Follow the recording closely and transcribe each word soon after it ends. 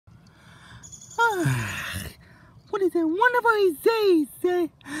What is a wonderful day?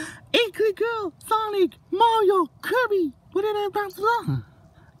 Inkling Girl, Sonic, Mario, Kirby. What did I bounce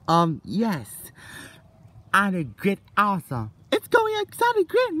along? Yes. I did great, awesome. It's going exciting,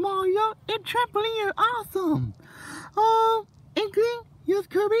 great, Mario. And Trampoline are awesome. Inkling, yes,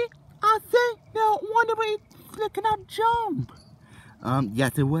 Kirby. I say, now wonderful, looking at jump.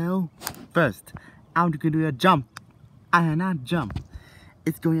 Yes, it will. First, I'm gonna do a jump. I have not jump.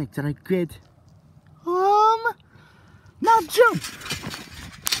 It's going exciting, great. Now jump!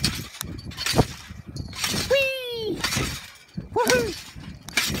 Whee! Woohoo!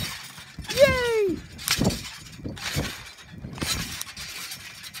 Yay!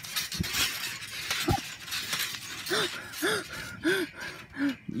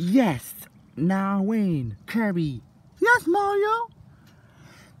 Yes! Now win! Kirby! Yes, Mario!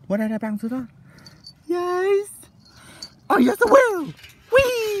 What did I bounce it on? Yes! Oh, yes, I will!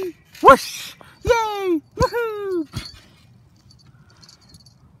 Whee! Whoosh! Yay! Woohoo!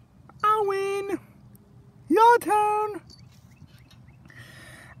 I win! Your turn!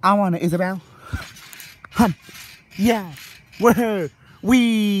 I want it, Isabelle. Hun! Yeah! Woohoo!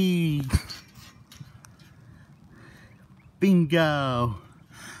 Wee! Bingo!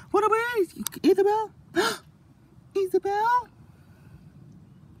 What about Isabelle? Isabelle?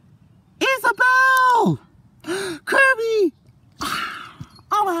 Isabelle! Kirby!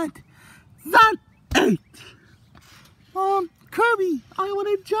 Alright! That 8! Kirby, I want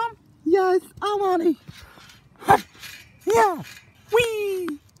to jump? Yes, I want it. Yeah!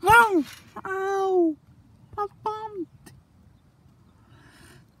 Wee! Wow! Ow! I bumped!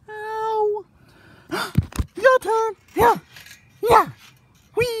 Ow! Your turn! Yeah! Yeah!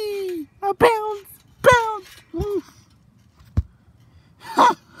 Wee! I bounce! Bounce! Oof.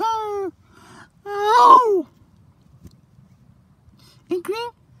 Ha ha! Ow!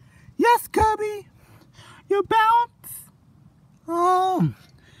 Inkling? Yes, Kirby! You bounce!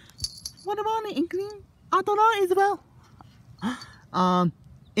 What about the Inkling? I don't know, Isabelle.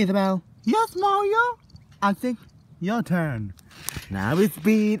 Isabelle. Yes, Mario? I think your turn. Now it's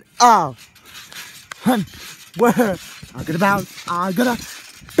speed up. Hun, where? I'm gonna bounce. I'm gonna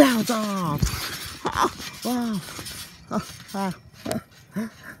bounce off. Wow.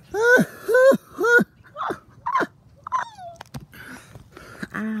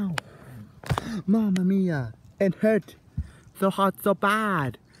 Ow. Mamma mia. It hurt. So hot, so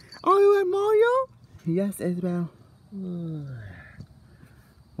bad. Are you at Mario? Yes, Isabelle.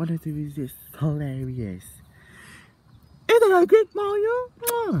 What is this? Hilarious. Isn't that good, Mario?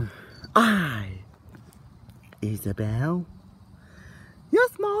 Isabelle?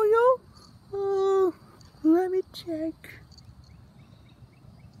 Yes, Mario? Let me check.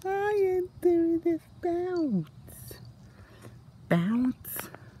 I am doing this bounce. Bounce?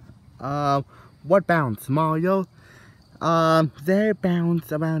 What bounce, Mario? They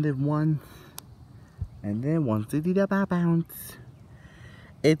bounce around it once, and then once they did about bounce,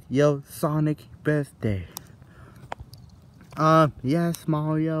 it's your Sonic birthday. Yes,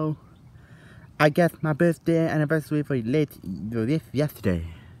 Mario. I guess my birthday anniversary for this yesterday.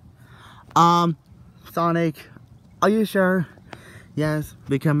 Sonic, are you sure? Yes,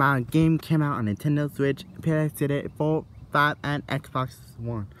 because my game came out on Nintendo Switch, PS4, 4, 5, and Xbox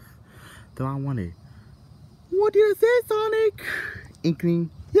One. So I want it. What do you say, Sonic?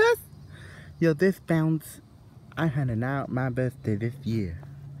 Inkling, yes? Yo, this bounce, I had it out my birthday this year.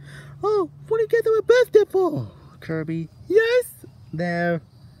 Oh, what do you get to a birthday for? Kirby, yes? There.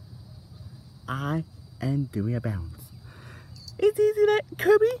 I am doing a bounce. It's easy that,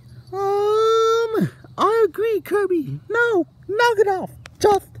 Kirby? I agree, Kirby. No, knock it off.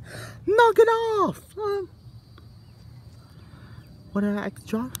 Just knock it off. What an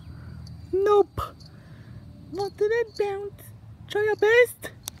extra? Nope. Not did it bounce? Try your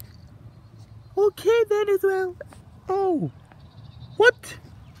best. Okay then as well. Oh. What?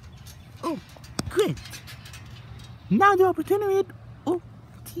 Oh, great. Now the opportunity. Oh,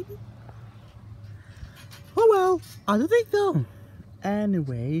 TV. Oh well, I don't think so.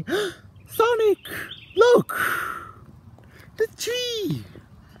 Anyway, Sonic, look. The tree.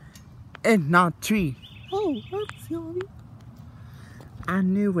 And not tree. Oh, I'm sorry. I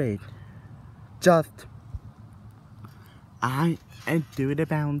knew it. Just. I am doing a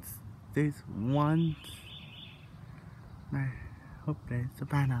bounce this once. I hope there's a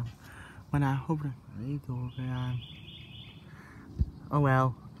banner. When I hope that it's over. Oh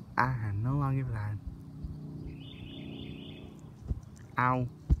well, I have no longer plan. Ow,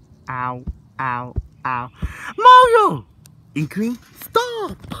 ow, ow, ow. Mario! Inkling,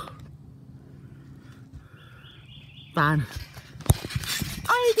 stop! Fine.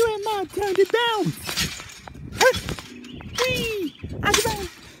 I you doing? My turn to bounce. Whee! I can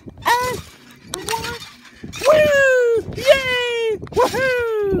bounce. And one. Woo! Yay!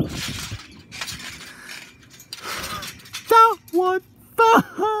 Woohoo! That was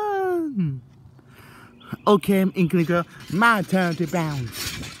fun! Okay, Inkling girl, my turn to bounce.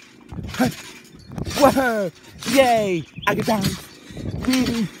 Whoa! Yay! I can bounce.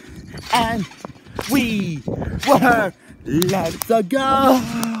 Wee! And wee! Whoa! Let's go!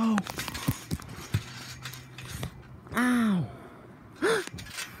 Ow!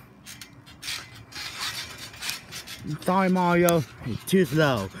 Sorry, Mario. It's too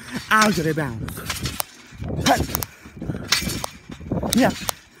slow. I'm gonna bounce. Yeah,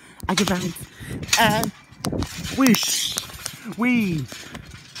 I can bounce. And whoosh! Wee!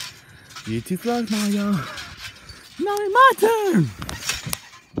 You're too slow, Mario. Now it's my turn.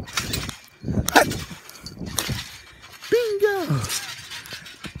 Bingo!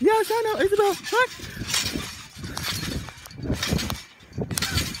 Yes, I know, Isabelle.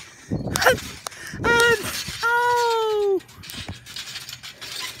 And oh!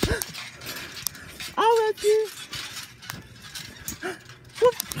 I'll let you.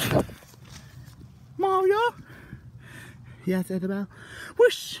 Mario? Yes, Isabelle.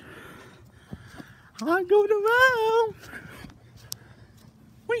 Whoosh! I'm going around.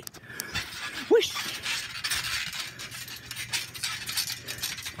 Whee! Whoosh!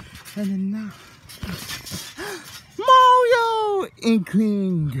 And then now, Mario!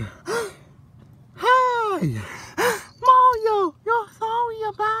 Inkling! Hi! Mario!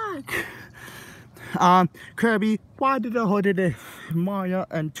 You're back! Kirby, why did I hold it Mario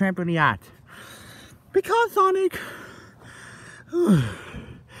and Trampoline at? Because Sonic...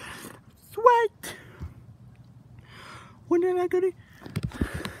 sweat! When did I get it?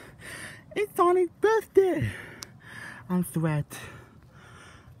 It's Sonic's birthday! I'm sweat.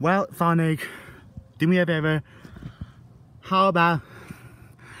 Well, Sonic, do me a favor. How about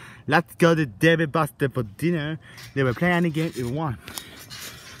let's go to David Buster for dinner. They will play any game if you want.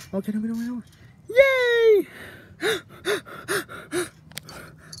 Okay, no. Yay!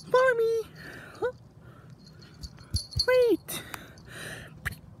 Follow me. Wait.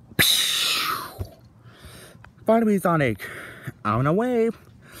 Follow me, Sonic. On the way.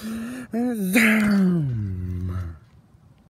 Zoom.